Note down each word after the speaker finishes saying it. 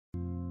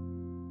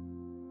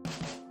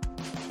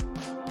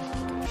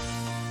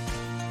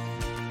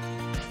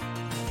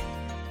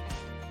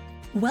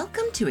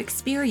Welcome to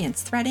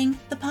Experience Threading,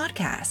 the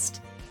podcast,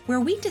 where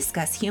we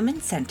discuss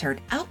human-centered,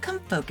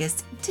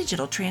 outcome-focused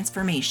digital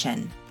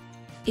transformation.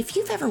 If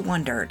you've ever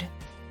wondered,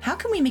 how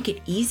can we make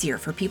it easier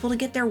for people to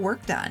get their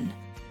work done?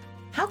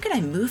 How can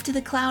I move to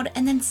the cloud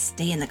and then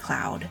stay in the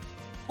cloud?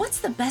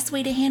 What's the best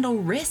way to handle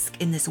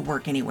risk in this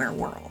work anywhere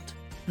world?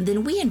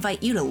 Then we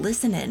invite you to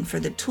listen in for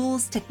the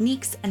tools,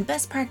 techniques, and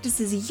best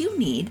practices you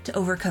need to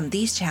overcome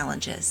these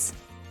challenges.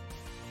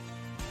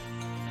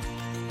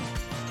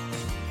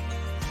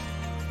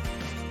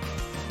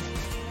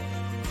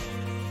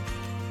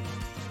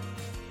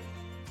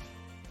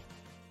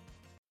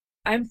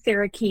 I'm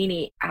Sarah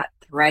Keeney at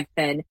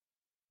Threadfin.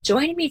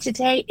 Joining me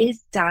today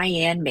is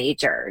Diane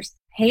Majors.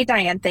 Hey,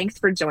 Diane, thanks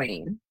for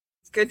joining.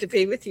 It's good to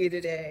be with you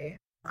today.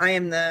 I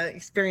am the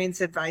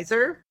experience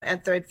advisor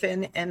at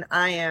Threadfin, and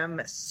I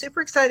am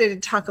super excited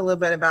to talk a little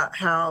bit about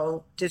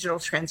how digital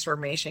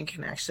transformation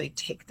can actually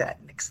take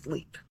that next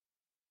leap.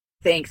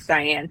 Thanks,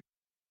 Diane.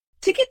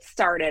 To get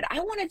started,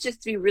 I want to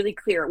just be really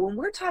clear. When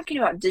we're talking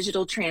about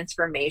digital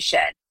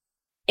transformation,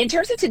 in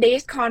terms of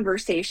today's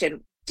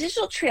conversation,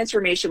 digital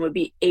transformation would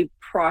be a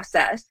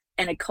process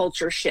and a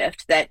culture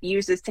shift that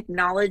uses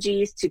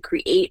technologies to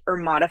create or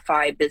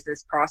modify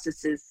business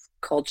processes,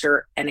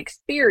 culture, and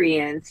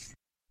experience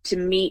to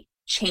meet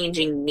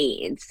changing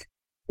needs.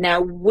 Now,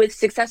 with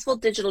successful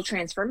digital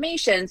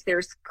transformations,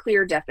 there's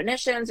clear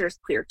definitions, there's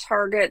clear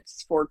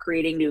targets for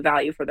creating new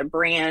value for the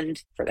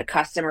brand, for the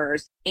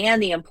customers,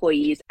 and the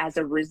employees as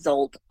a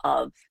result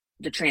of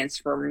the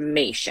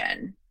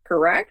transformation,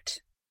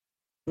 correct?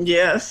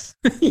 Yes.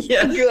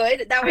 Yes.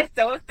 Good. That was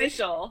so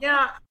official.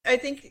 Yeah. I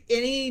think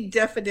any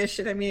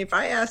definition, if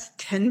I ask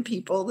 10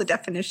 people the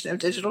definition of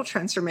digital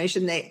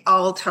transformation, they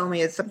all tell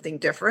me it's something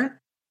different.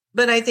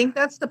 But I think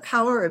that's the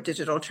power of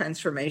digital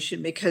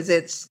transformation, because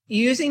it's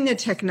using the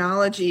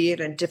technology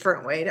in a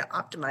different way to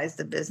optimize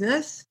the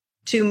business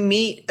to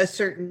meet a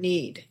certain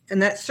need.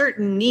 And that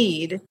certain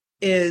need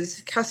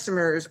is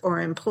customers or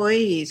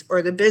employees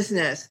or the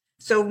business.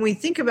 So when we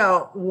think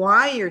about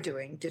why you're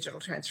doing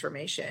digital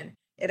transformation,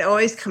 it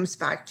always comes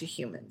back to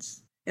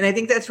humans. And I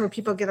think that's where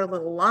people get a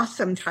little lost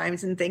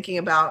sometimes in thinking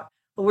about,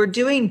 well, we're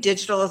doing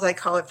digital, as I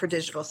call it, for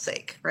digital's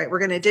sake, right?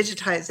 We're going to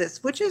digitize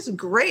this, which is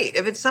great.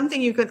 If it's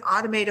something you can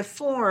automate a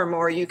form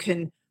or you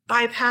can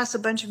bypass a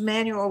bunch of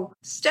manual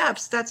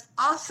steps, that's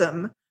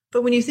awesome.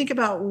 But when you think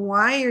about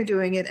why you're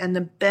doing it and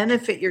the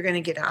benefit you're going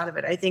to get out of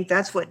it, I think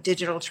that's what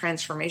digital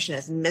transformation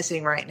is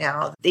missing right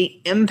now. The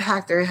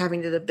impact they're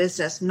having to the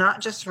business, not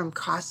just from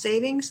cost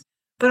savings,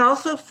 but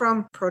also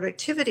from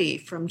productivity,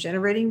 from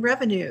generating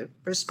revenue,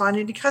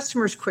 responding to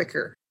customers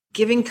quicker,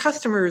 giving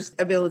customers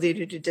ability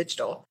to do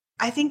digital.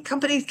 I think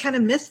companies kind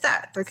of miss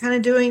that. They're kind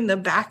of doing the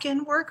back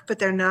end work, but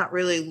they're not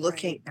really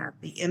looking at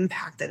the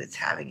impact that it's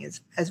having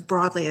as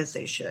broadly as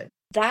they should.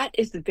 That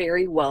is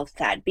very well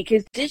said,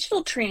 because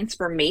digital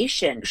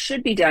transformation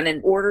should be done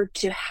in order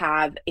to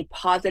have a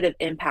positive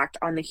impact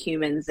on the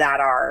humans that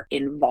are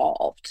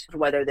involved,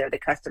 whether they're the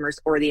customers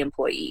or the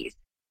employees.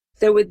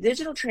 So with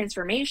digital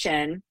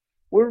transformation,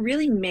 we're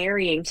really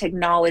marrying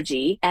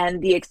technology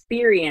and the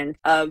experience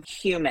of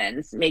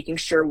humans, making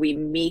sure we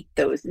meet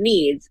those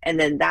needs. And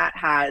then that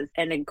has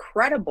an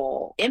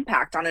incredible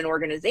impact on an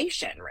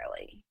organization,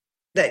 really.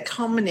 That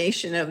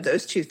combination of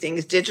those two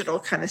things,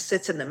 digital kind of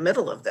sits in the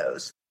middle of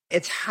those.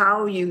 It's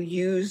how you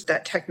use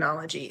that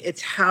technology.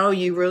 It's how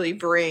you really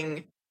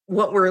bring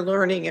what we're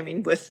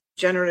learning, with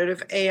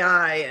generative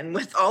AI and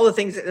with all the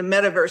things, the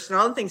metaverse and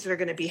all the things that are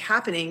going to be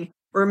happening.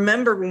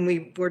 Remember when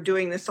we were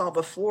doing this all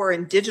before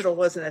and digital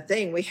wasn't a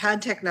thing, we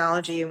had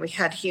technology and we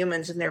had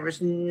humans, and there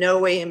was no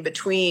way in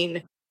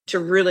between to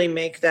really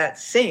make that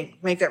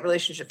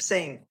relationship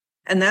sing.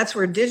 And that's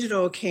where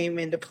digital came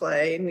into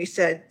play. And we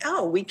said,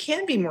 oh, we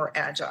can be more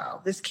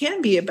agile. This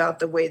can be about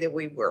the way that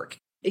we work.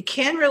 It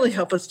can really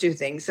help us do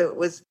things. So it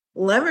was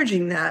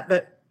leveraging that,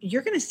 but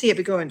you're going to see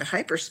it go into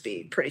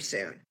hyperspeed pretty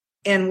soon.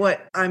 And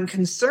what I'm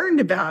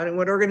concerned about and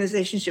what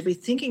organizations should be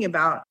thinking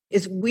about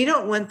is we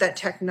don't want that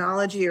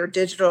technology or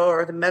digital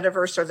or the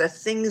metaverse or the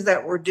things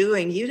that we're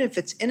doing, even if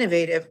it's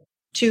innovative,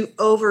 to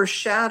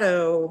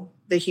overshadow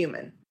the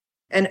human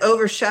and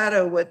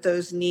overshadow what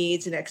those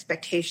needs and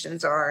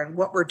expectations are and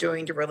what we're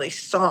doing to really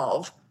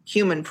solve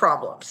human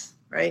problems,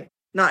 right?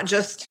 Not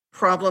just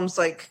problems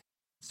like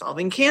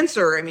solving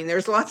cancer.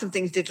 There's lots of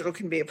things digital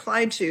can be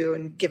applied to,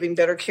 and giving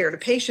better care to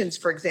patients,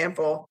 for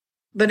example.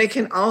 But it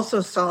can also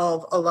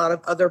solve a lot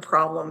of other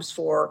problems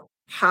for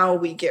how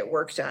we get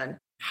work done,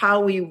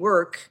 how we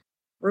work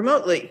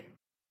remotely.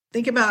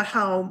 Think about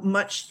how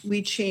much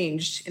we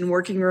changed in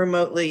working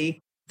remotely.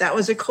 That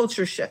was a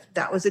culture shift.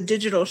 That was a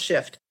digital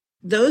shift.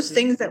 Those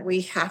things that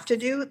we have to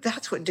do,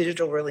 that's what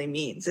digital really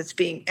means. It's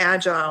being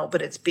agile,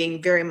 but it's being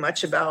very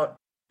much about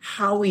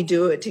how we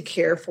do it to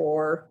care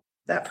for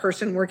that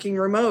person working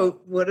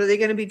remote. What are they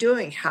going to be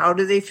doing? How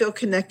do they feel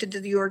connected to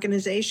the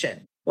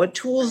organization? What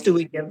tools do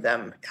we give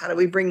them? How do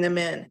we bring them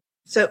in?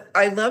 So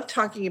I love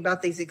talking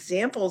about these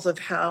examples of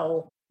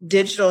how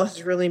digital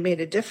has really made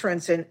a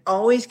difference, and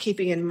always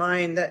keeping in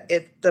mind that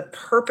the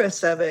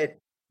purpose of it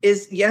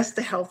is, yes,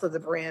 the health of the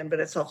brand, but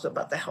it's also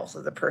about the health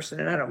of the person.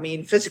 And I don't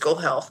mean physical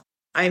health.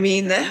 I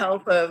mean the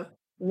health of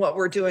what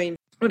we're doing.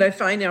 What I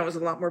find now is a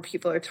lot more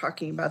people are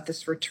talking about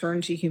this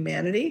return to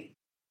humanity.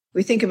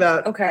 We think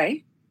about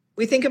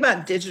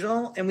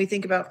digital, and we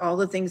think about all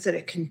the things that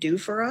it can do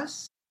for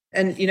us.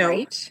 And,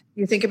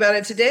 you think about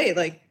it today,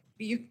 like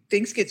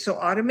things get so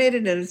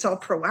automated and it's all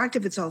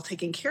proactive. It's all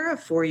taken care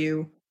of for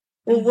you.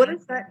 Well, what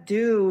does that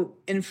do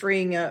in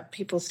freeing up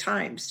people's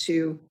times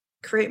to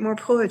create more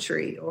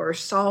poetry or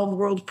solve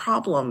world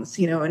problems,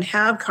 and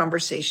have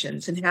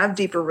conversations and have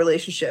deeper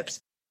relationships?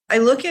 I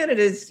look at it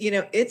as,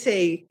 it's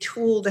a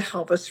tool to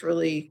help us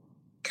really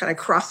kind of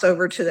cross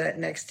over to that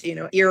next,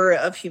 era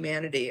of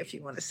humanity, if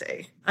you want to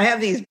say. I have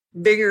these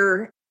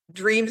bigger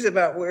dreams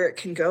about where it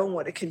can go and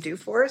what it can do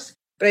for us.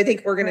 But I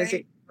think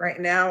organizations right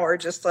now are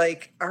just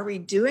like, are we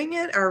doing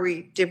it?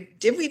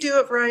 Did we do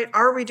it right?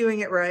 Are we doing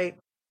it right?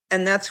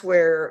 And that's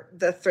where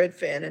the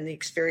Threadfin and the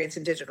experience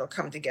in digital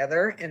come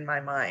together in my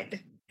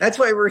mind. That's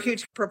why we're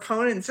huge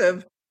proponents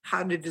of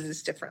how to do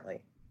this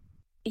differently.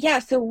 Yeah,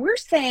 so we're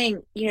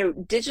saying,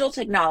 digital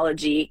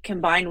technology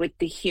combined with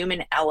the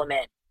human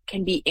element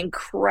can be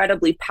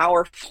incredibly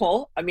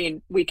powerful. I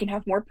mean, we can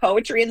have more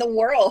poetry in the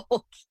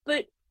world.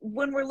 But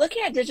when we're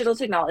looking at digital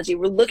technology,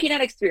 we're looking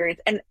at experience,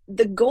 and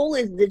the goal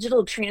is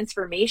digital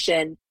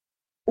transformation.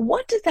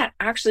 What does that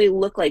actually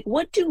look like?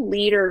 What do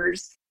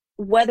leaders,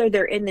 whether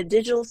they're in the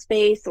digital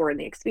space or in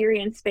the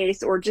experience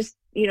space or just,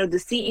 the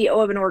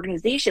CEO of an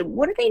organization,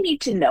 what do they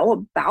need to know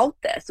about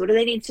this? What do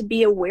they need to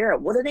be aware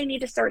of? What do they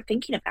need to start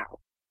thinking about?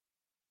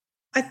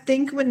 I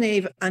think when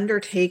they've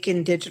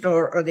undertaken digital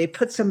or they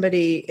put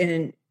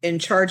somebody in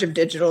charge of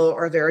digital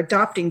or they're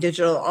adopting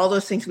digital, all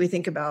those things we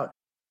think about,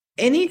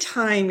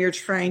 anytime you're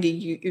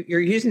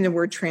you're using the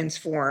word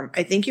transform,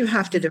 I think you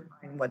have to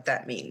define what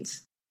that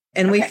means.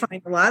 And we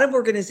find a lot of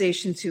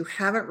organizations who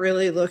haven't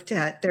really looked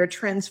at, they're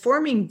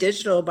transforming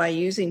digital by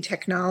using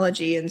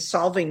technology and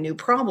solving new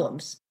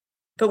problems.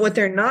 But what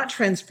they're not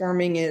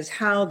transforming is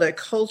how the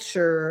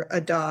culture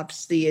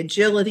adopts the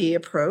agility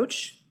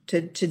approach to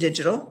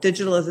digital.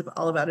 Digital is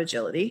all about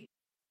agility.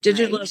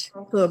 Digital is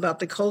also about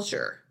the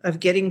culture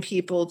of getting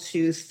people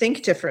to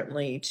think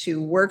differently,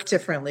 to work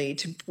differently,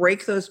 to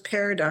break those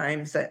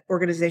paradigms that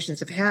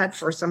organizations have had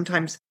for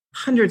sometimes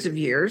hundreds of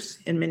years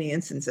in many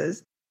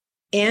instances,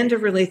 and to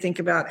really think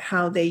about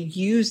how they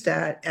use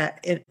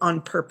that on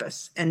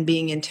purpose and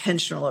being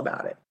intentional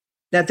about it,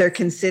 that they're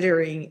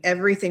considering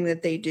everything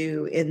that they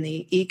do in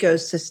the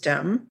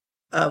ecosystem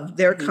of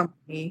their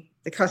company,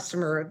 the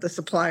customer, the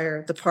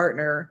supplier, the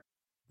partner,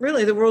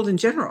 really the world in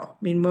general.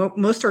 I mean,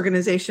 most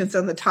organizations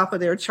on the top of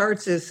their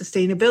charts is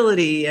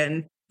sustainability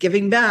and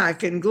giving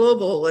back and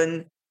global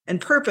and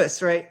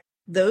purpose, right?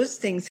 Those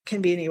things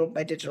can be enabled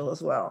by digital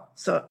as well.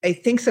 So I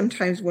think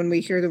sometimes when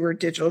we hear the word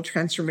digital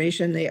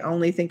transformation, they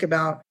only think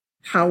about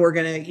how we're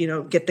going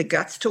to, get the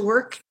guts to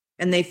work.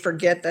 And they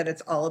forget that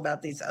it's all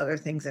about these other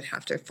things that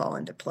have to fall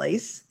into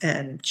place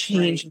and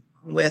change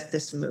with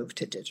this move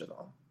to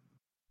digital.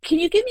 Can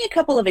you give me a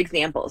couple of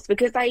examples?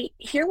 Because I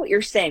hear what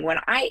you're saying. When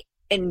I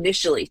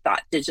initially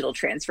thought digital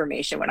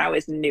transformation, when I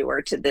was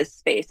newer to this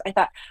space, I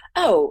thought,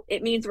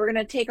 it means we're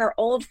going to take our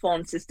old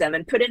phone system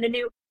and put in a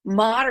new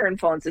modern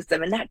phone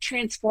system, and that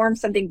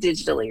transforms something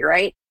digitally,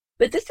 right?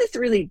 But this is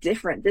really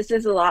different. This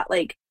is a lot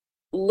like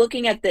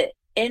looking at the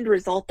end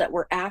result that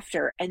we're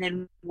after and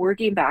then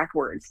working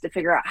backwards to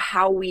figure out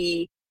how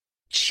we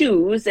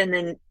choose and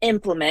then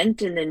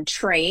implement and then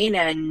train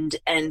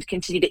and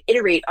continue to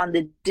iterate on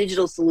the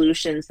digital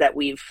solutions that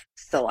we've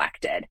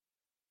selected.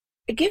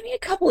 Give me a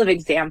couple of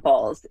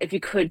examples, if you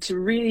could, to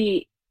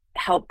really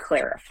help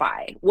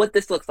clarify what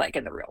this looks like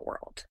in the real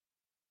world.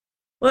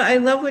 Well, I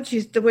love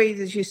the way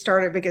that you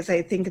started, because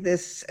I think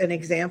an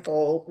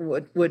example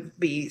would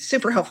be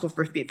super helpful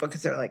for people,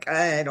 because they're like,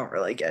 I don't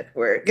really get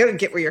where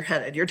you're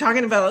headed. You're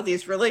talking about all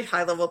these really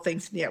high level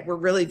things, and yet we're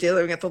really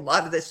dealing with a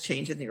lot of this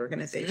change in the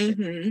organization.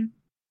 Mm-hmm.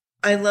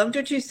 I loved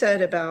what you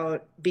said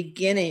about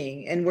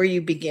beginning and where you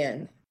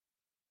begin.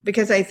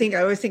 Because I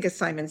always think of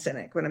Simon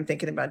Sinek when I'm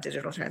thinking about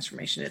digital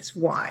transformation. It's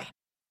why.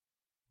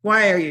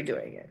 Why are you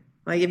doing it?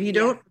 Like, if you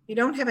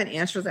don't have an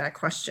answer to that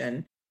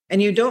question,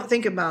 and you don't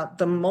think about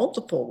the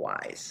multiple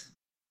whys,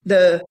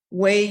 the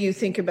way you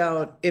think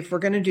about, if we're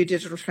going to do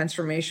digital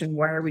transformation,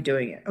 why are we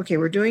doing it? Okay,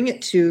 we're doing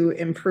it to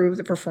improve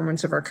the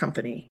performance of our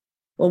company.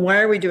 Well, why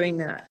are we doing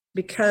that?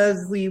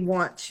 Because we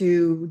want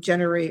to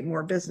generate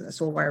more business.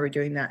 Well, why are we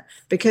doing that?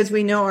 Because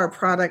we know our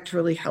product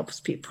really helps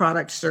people,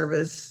 product,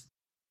 service,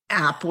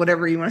 app,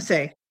 whatever you want to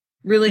say,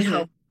 really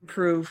help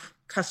improve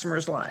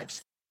customers'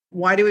 lives.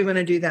 Why do we want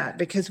to do that?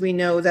 Because we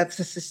know that's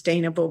a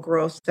sustainable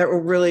growth that will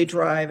really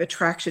drive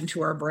attraction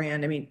to our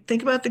brand. I mean,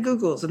 think about the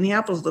Googles and the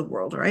Apples of the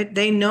world, right?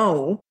 They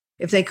know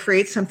if they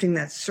create something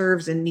that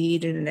serves a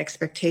need and an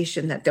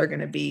expectation, that they're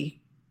going to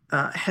be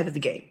ahead of the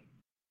game.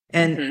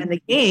 And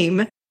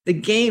the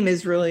game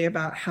is really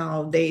about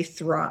how they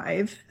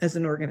thrive as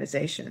an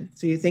organization.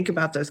 So you think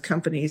about those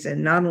companies,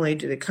 and not only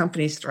do the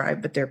companies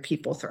thrive, but their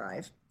people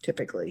thrive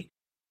typically.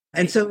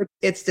 And so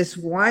it's this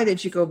why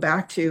that you go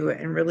back to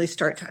and really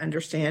start to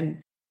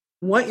understand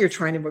what you're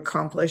trying to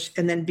accomplish,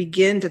 and then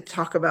begin to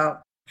talk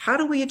about how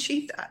do we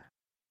achieve that?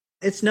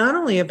 It's not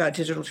only about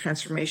digital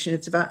transformation,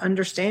 it's about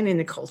understanding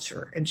the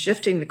culture and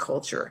shifting the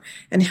culture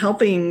and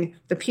helping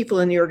the people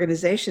in the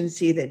organization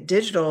see that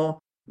digital,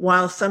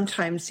 while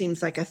sometimes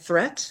seems like a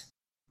threat,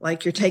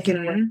 like you're taking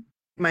away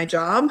my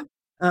job,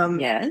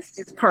 yes,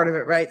 it's part of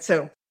it, right?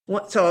 So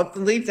I'll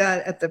leave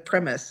that at the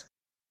premise.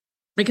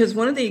 Because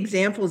one of the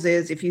examples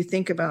is, if you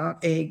think about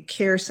a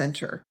care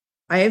center,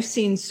 I have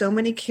seen so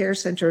many care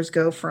centers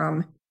go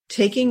from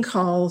taking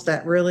calls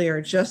that really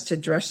are just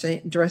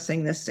addressing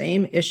the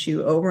same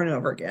issue over and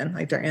over again,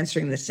 like they're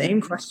answering the same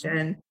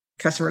question,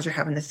 customers are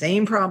having the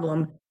same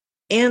problem,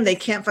 and they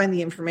can't find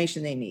the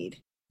information they need.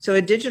 So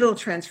a digital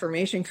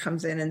transformation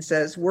comes in and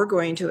says, we're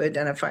going to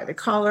identify the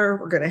caller,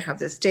 we're going to have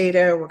this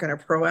data, we're going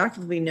to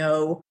proactively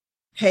know,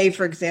 hey,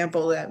 for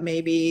example, that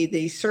maybe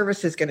the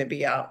service is going to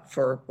be out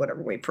for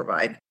whatever we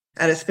provide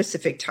at a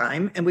specific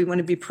time, and we want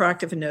to be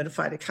proactive and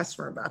notify the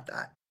customer about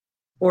that.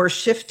 Or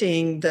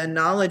shifting the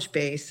knowledge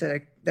base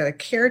that a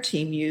care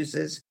team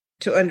uses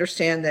to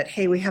understand that,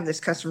 hey, we have this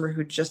customer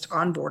who just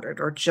onboarded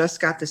or just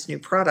got this new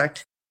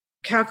product.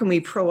 How can we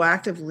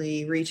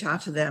proactively reach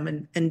out to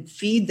them and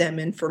feed them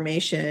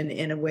information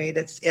in a way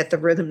that's at the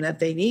rhythm that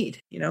they need,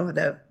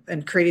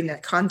 and creating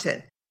that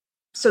content.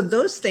 So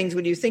those things,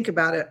 when you think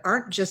about it,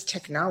 aren't just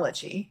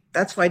technology.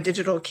 That's why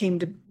digital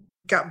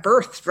got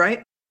birthed,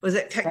 right? Was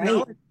that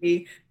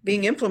technology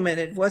being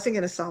implemented wasn't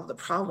going to solve the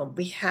problem.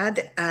 We had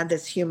to add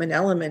this human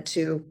element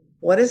to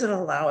what does it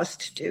allow us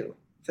to do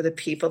for the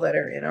people that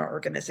are in our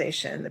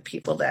organization, the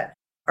people that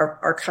are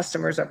our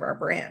customers of our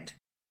brand.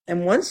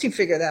 And once you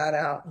figure that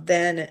out,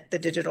 then the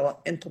digital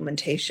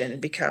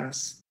implementation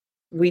becomes,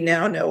 we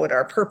now know what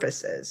our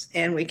purpose is,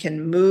 and we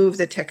can move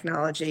the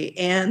technology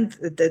and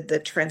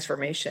the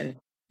transformation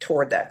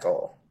toward that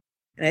goal.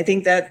 And I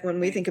think that when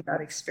we think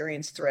about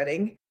experience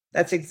threading,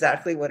 that's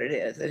exactly what it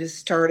is. It is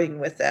starting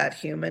with that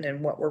human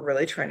and what we're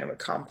really trying to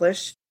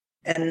accomplish,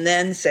 and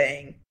then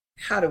saying,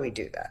 how do we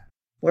do that?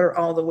 What are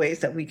all the ways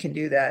that we can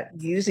do that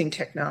using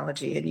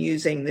technology and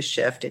using the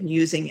shift and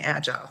using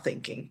agile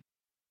thinking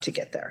to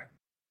get there?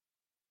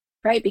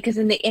 Right, because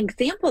in the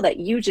example that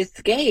you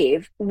just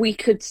gave, we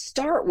could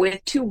start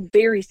with two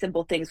very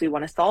simple things we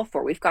want to solve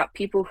for. We've got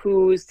people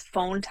whose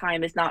phone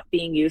time is not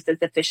being used as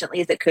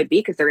efficiently as it could be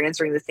because they're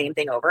answering the same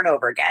thing over and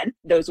over again.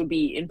 Those would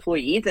be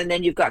employees. And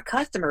then you've got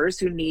customers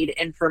who need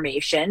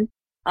information,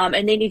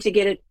 and they need to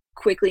get it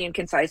quickly and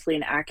concisely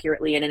and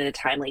accurately and in a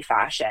timely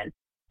fashion.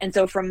 And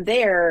so from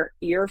there,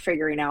 you're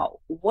figuring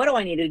out, what do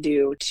I need to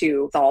do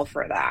to solve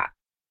for that?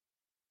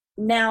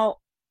 Now,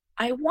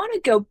 I want to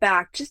go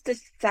back just a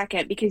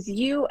second, because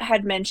you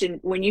had mentioned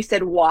when you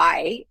said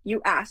why, you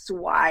asked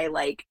why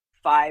like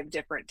 5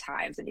 different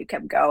times, and you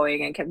kept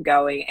going and kept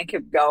going and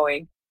kept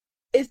going.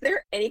 Is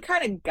there any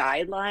kind of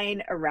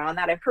guideline around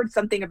that? I've heard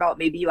something about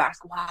maybe you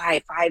ask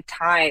why 5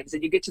 times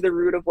and you get to the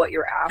root of what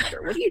you're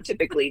after. What do you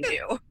typically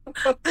do?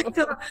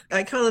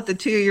 I call it the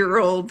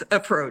 2-year-old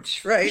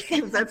approach, right?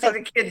 Because that's what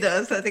a kid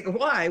does. I think,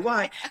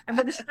 why? And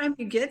by the time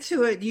you get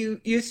to it,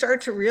 you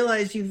start to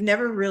realize you've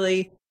never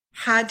really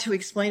had to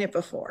explain it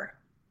before.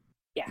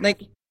 Yeah. Like,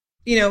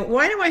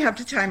 why do I have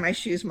to tie my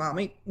shoes,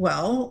 mommy?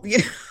 Well,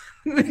 you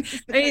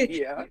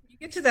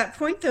get to that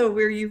point though,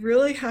 where you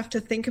really have to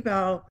think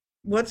about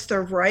what's the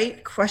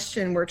right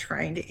question we're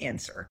trying to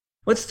answer.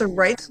 What's the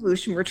right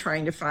solution we're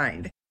trying to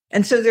find?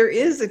 And so there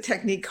is a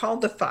technique called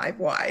the 5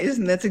 whys,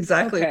 and that's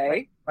exactly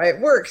why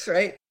it works,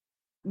 right?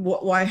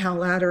 Why, how,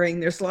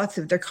 laddering. There's lots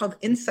of, they're called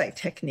insight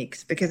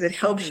techniques, because it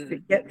helps you to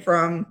get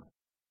from,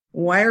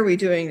 why are we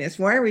doing this?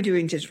 Why are we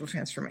doing digital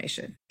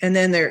transformation? And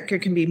then there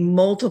can be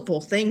multiple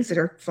things that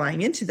are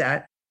flying into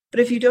that. But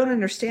if you don't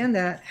understand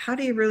that, how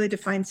do you really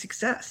define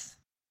success?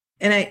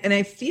 And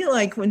I feel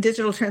like when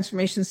digital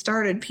transformation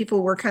started,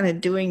 people were kind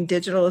of doing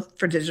digital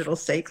for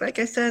digital's sake, like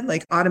I said,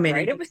 like automating.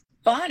 Right, it was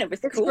fun. It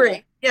was cool.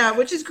 Great. Yeah,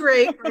 which is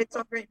great. Right? It's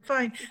all great and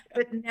fine.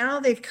 But now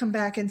they've come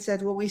back and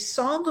said, well, we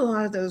solved a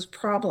lot of those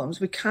problems.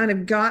 We kind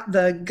of got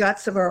the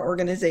guts of our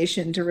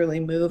organization to really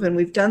move. And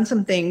we've done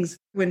some things.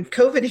 When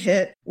COVID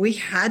hit, we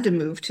had to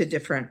move to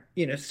different,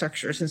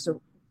 structures. And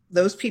so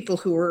those people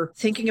who were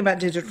thinking about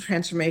digital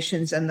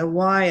transformations and the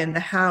why and the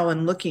how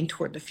and looking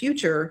toward the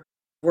future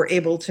were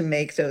able to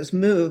make those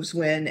moves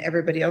when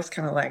everybody else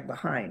kind of lagged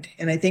behind.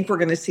 And I think we're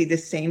going to see the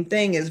same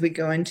thing as we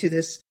go into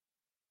this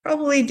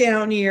probably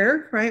down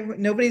year, right?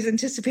 Nobody's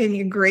anticipating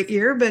a great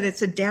year, but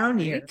it's a down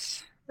year.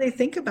 They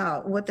think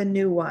about what the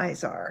new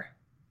whys are.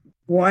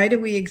 Why do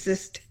we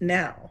exist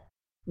now?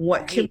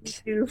 What can we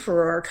do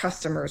for our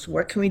customers?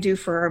 What can we do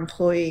for our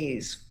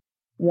employees?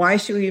 Why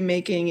should we be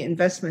making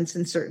investments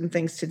in certain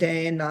things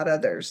today and not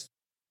others?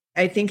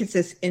 I think it's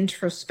this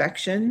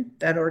introspection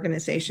that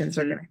organizations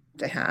are going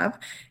to have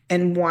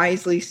and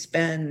wisely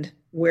spend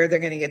where they're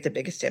going to get the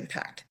biggest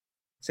impact.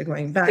 So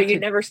going back. So you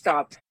never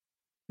stopped.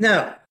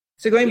 No.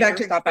 So going back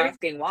to stop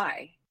asking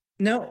why.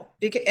 No,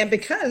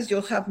 because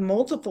you'll have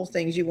multiple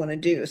things you want to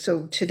do.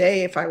 So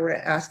today, if I were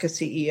to ask a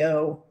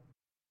CEO,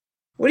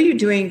 what are you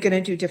going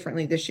to do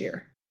differently this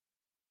year?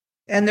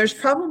 And there's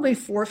probably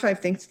 4 or 5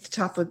 things at the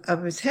top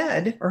of his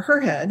head or her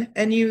head.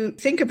 And you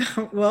think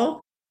about,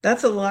 well,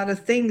 that's a lot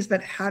of things,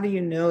 but how do you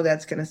know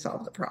that's going to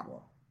solve the problem?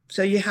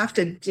 So you have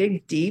to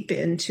dig deep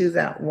into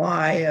that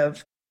why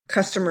of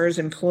customers,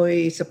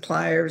 employees,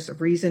 suppliers, a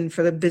reason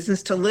for the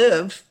business to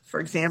live, for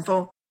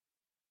example,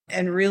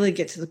 and really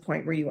get to the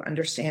point where you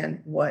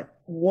understand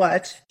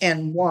what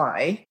and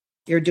why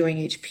you're doing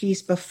each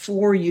piece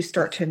before you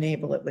start to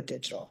enable it with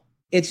digital.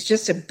 It's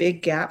just a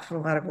big gap for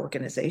a lot of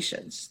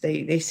organizations.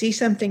 They see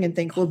something and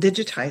think, we'll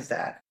digitize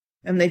that.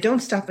 And they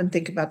don't stop and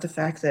think about the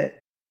fact that,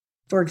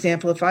 for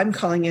example, if I'm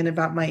calling in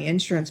about my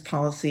insurance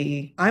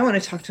policy, I want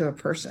to talk to a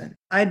person.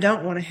 I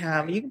don't want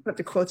to you can put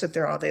the quotes up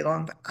there all day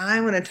long, but I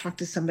want to talk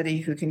to somebody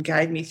who can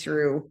guide me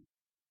through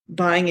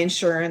buying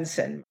insurance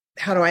and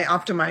how do I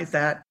optimize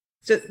that.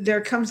 So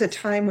there comes a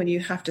time when you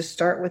have to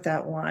start with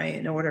that why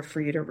in order for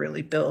you to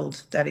really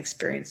build that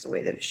experience the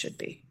way that it should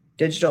be,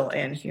 digital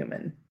and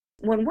human.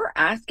 When we're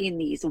asking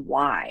these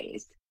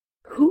whys,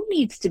 who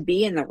needs to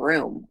be in the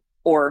room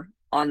or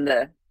on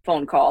the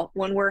phone call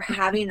when we're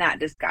having that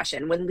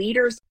discussion? When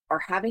leaders are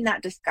having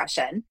that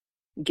discussion,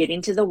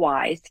 getting to the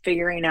whys,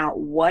 figuring out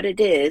what it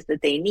is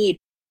that they need,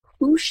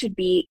 who should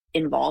be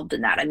involved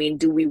in that? I mean,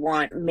 do we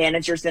want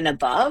managers and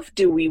above?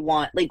 Do we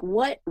want,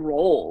 what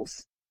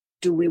roles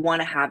do we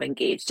want to have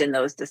engaged in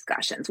those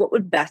discussions? What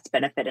would best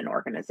benefit an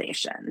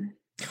organization?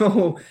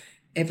 Oh,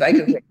 if I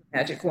could wave a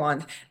magic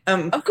wand.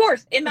 Of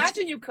course,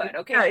 imagine you could.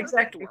 Okay, yeah,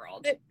 exactly.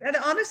 World. And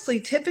honestly,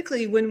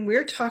 typically when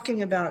we're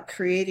talking about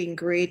creating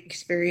great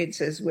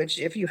experiences, which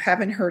if you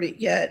haven't heard it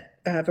yet,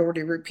 I've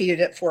already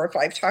repeated it 4 or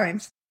 5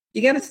 times,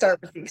 you got to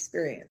start with the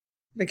experience,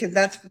 because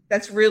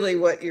that's really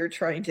what you're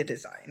trying to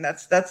design.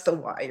 That's the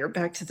why. You're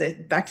back to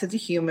the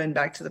human,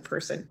 back to the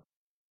person.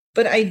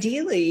 But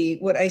ideally,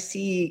 what I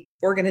see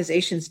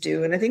organizations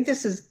do, and I think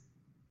this is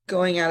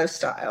going out of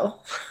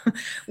style,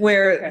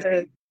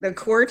 where the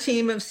core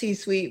team of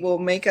C-suite will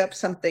make up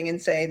something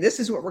and say, this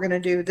is what we're going to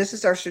do. This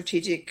is our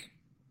strategic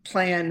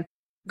plan.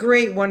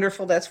 Great,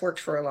 wonderful. That's worked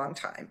for a long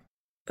time.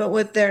 But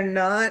what they're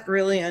not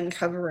really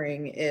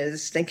uncovering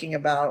is thinking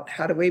about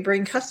how do we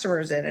bring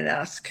customers in and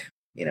ask,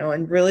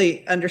 and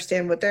really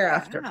understand what they're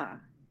after. Yeah.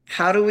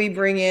 How do we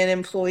bring in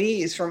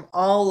employees from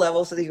all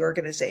levels of the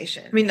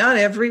organization? I mean, not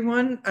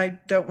everyone, I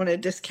don't want to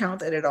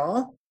discount it at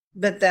all,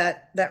 but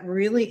that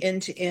really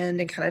end to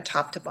end and kind of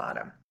top to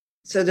bottom.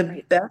 So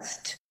the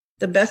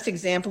best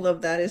example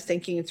of that is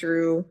thinking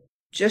through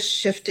just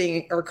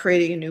shifting or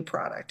creating a new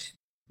product.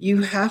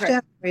 You have to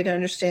have a way to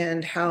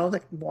understand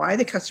why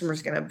the customer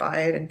is going to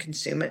buy it and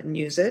consume it and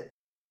use it.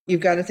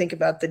 You've got to think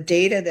about the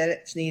data that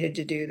it's needed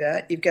to do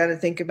that. You've got to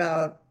think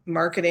about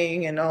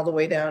marketing and all the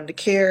way down to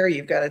care.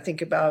 You've got to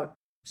think about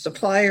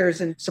suppliers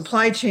and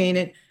supply chain.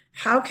 And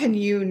how can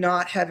you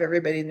not have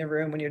everybody in the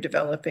room when you're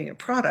developing a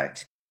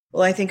product?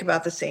 Well, I think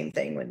about the same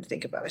thing when you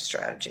think about a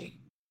strategy.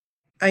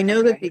 I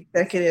know that the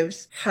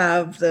executives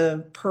have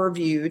the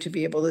purview to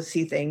be able to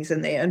see things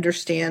and they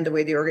understand the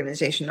way the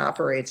organization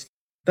operates.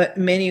 But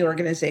many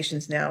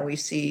organizations now, we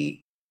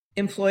see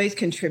employees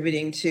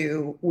contributing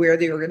to where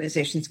the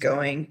organization's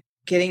going,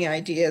 getting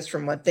ideas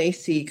from what they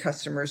see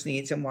customers'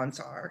 needs and wants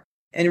are,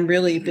 and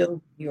really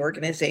building the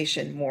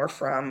organization more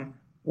from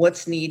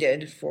what's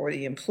needed for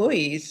the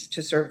employees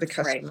to serve the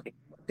customer,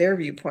 what their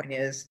viewpoint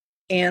is,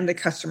 and the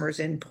customer's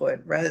input,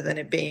 rather than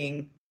it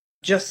being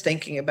just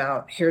thinking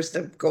about here's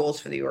the goals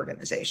for the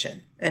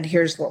organization and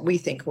here's what we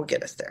think will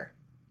get us there.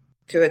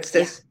 So it's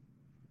this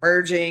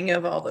merging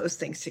of all those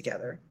things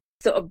together.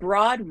 So a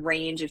broad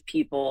range of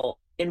people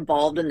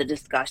involved in the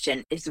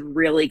discussion is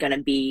really going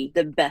to be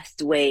the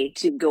best way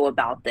to go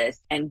about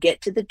this and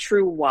get to the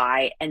true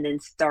why, and then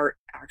start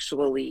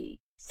actually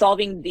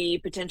solving the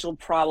potential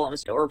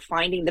problems or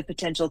finding the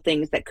potential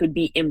things that could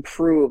be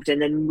improved,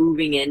 and then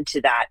moving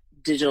into that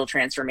digital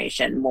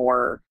transformation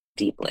more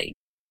deeply.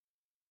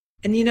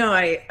 And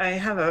I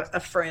have a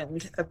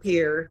friend up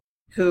here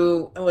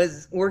who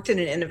worked in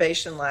an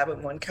innovation lab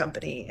in one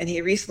company, and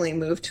he recently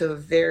moved to a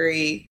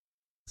very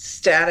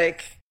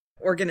static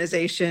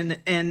organization.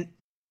 And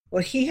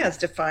what he has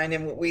defined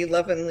and what we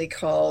lovingly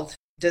called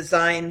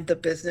design the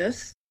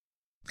business.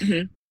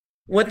 Mm-hmm.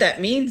 What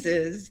that means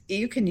is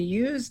you can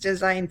use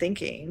design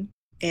thinking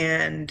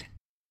and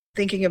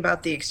thinking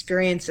about the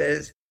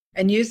experiences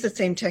and use the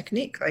same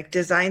technique. Like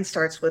design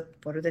starts with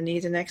what are the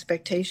needs and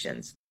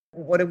expectations?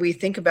 What do we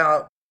think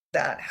about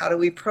that? How do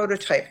we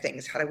prototype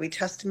things? How do we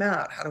test them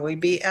out? How do we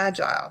be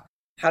agile?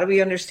 How do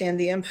we understand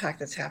the impact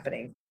that's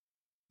happening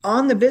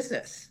on the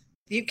business?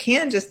 You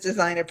can just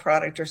design a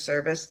product or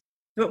service,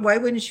 but why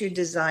wouldn't you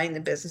design the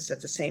business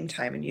at the same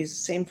time and use the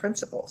same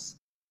principles?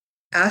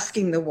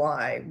 Asking the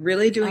why,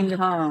 really doing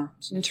the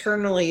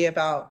internally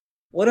about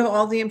what do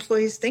all the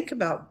employees think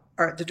about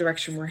the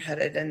direction we're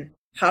headed, and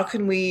how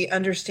can we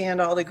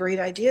understand all the great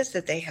ideas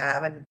that they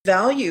have and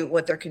value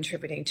what they're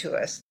contributing to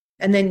us,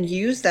 and then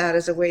use that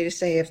as a way to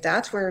say, if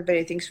that's where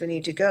everybody thinks we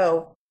need to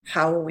go,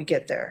 how will we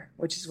get there?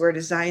 Which is where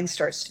design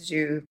starts to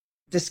do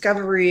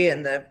discovery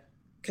and the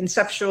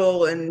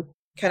conceptual and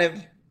kind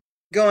of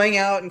going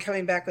out and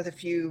coming back with a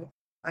few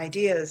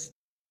ideas.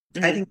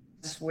 Mm-hmm. I think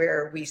It's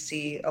where we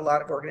see a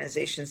lot of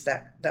organizations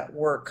that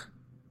work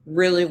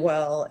really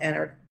well and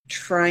are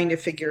trying to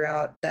figure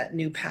out that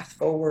new path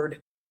forward,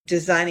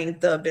 designing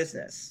the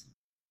business.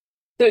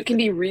 So it can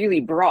be really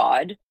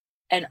broad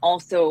and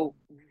also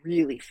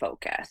really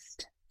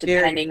focused,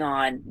 depending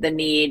on the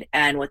need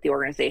and what the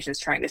organization is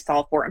trying to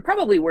solve for, and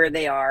probably where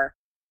they are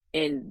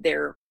in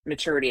their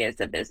maturity as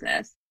a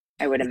business,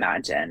 I would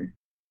imagine.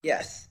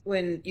 Yes.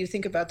 When you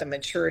think about the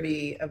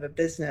maturity of a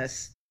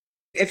business,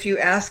 if you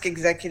ask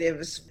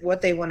executives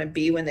what they want to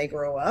be when they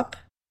grow up,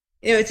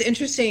 it's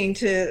interesting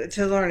to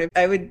learn.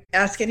 I would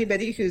ask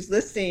anybody who's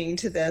listening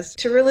to this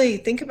to really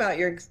think about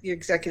your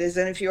executives.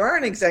 And if you are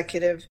an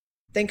executive,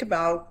 think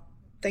about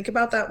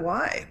that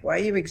why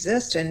you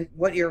exist and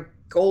what your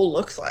goal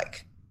looks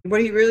like.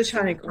 What are you really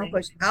trying to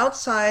accomplish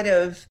outside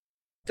of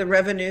the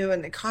revenue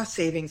and the cost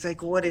savings?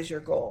 Like, what is your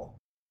goal?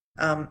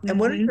 And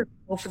what is your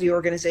goal for the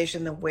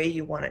organization, the way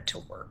you want it to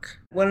work?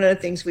 One of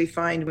the things we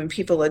find when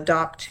people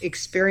adopt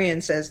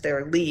experience as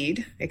their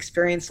lead,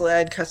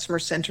 experience-led,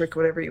 customer-centric,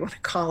 whatever you want to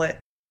call it,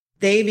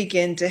 they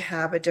begin to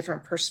have a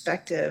different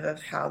perspective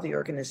of how the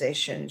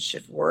organization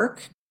should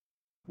work,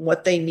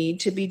 what they need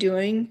to be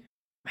doing,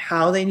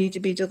 how they need to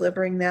be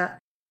delivering that,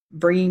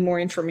 bringing more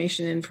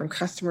information in from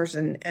customers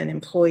and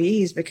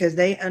employees, because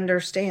they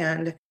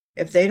understand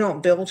if they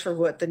don't build for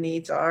what the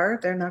needs are,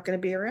 they're not going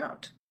to be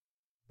around.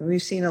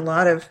 We've seen a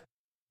lot of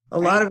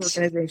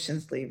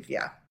organizations leave.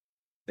 Yeah.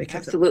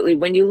 Absolutely.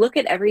 When you look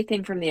at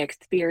everything from the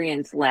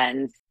experience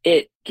lens,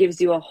 it gives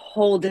you a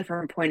whole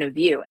different point of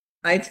view.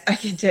 I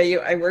can tell you,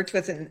 I worked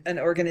with an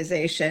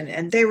organization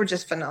and they were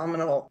just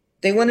phenomenal.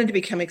 They wanted to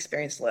become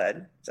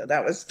experience-led. So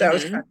that was kind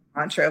of the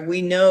mantra.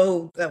 We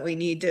know that we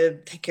need to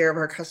take care of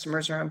our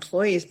customers or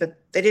employees, but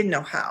they didn't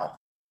know how.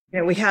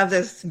 We have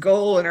this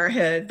goal in our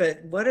head,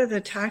 but what are the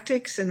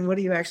tactics and what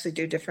do you actually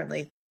do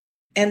differently?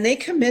 And they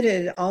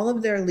committed all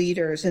of their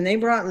leaders, and they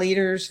brought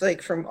leaders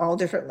like from all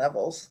different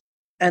levels,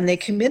 and they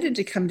committed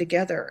to come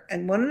together.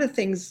 And one of the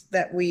things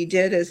that we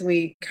did is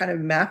we kind of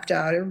mapped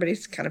out,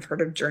 everybody's kind of heard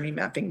of journey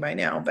mapping by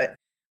now, but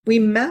we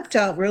mapped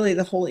out really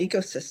the whole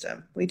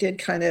ecosystem. We did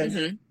kind of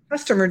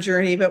customer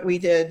journey, but we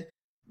did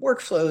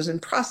workflows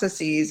and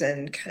processes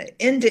and kind of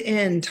end to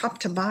end, top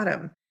to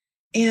bottom.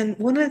 And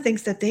one of the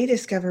things that they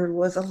discovered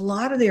was a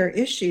lot of their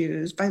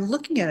issues, by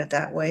looking at it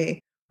that way,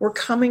 were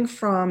coming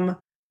from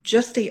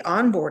just the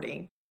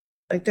onboarding.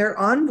 Like their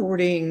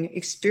onboarding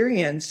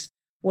experience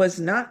was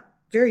not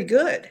very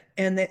good.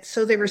 And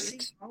so they were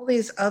seeing all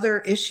these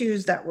other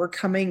issues that were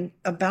coming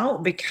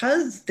about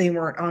because they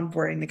weren't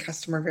onboarding the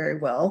customer very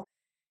well.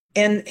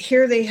 And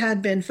here they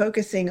had been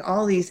focusing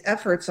all these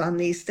efforts on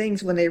these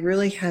things when they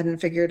really hadn't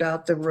figured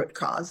out the root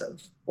cause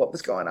of what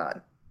was going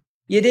on.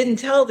 You didn't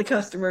tell the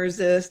customers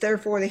this,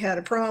 therefore they had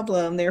a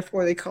problem,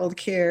 therefore they called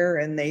care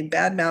and they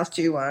badmouthed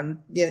you on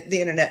the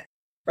internet,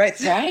 right?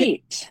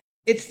 Right.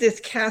 It's this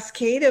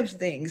cascade of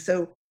things.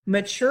 So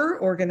mature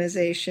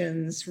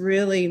organizations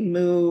really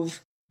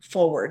move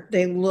forward.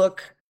 They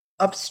look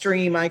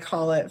upstream, I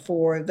call it,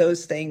 for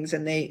those things,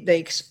 and they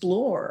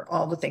explore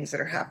all the things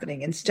that are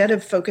happening. Instead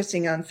of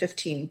focusing on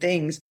 15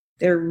 things,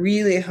 they're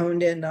really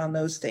honed in on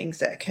those things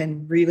that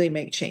can really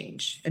make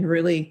change and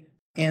really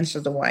answer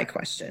the why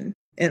question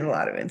in a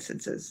lot of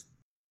instances.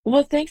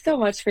 Well, thanks so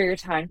much for your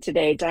time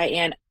today,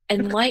 Diane.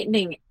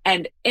 Enlightening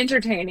and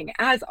entertaining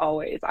as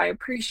always. I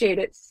appreciate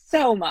it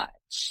so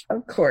much.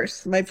 Of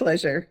course. My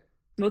pleasure.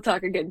 We'll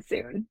talk again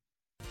soon.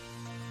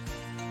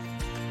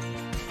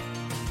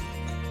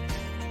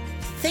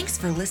 Thanks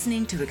for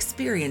listening to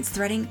Experience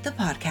Threading, the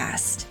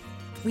podcast.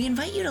 We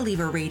invite you to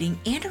leave a rating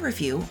and a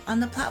review on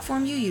the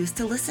platform you use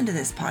to listen to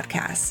this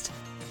podcast.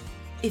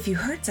 If you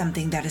heard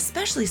something that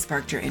especially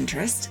sparked your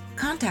interest,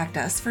 contact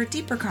us for a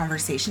deeper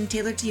conversation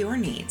tailored to your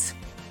needs.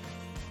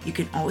 You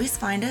can always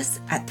find us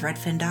at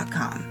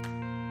threadfin.com.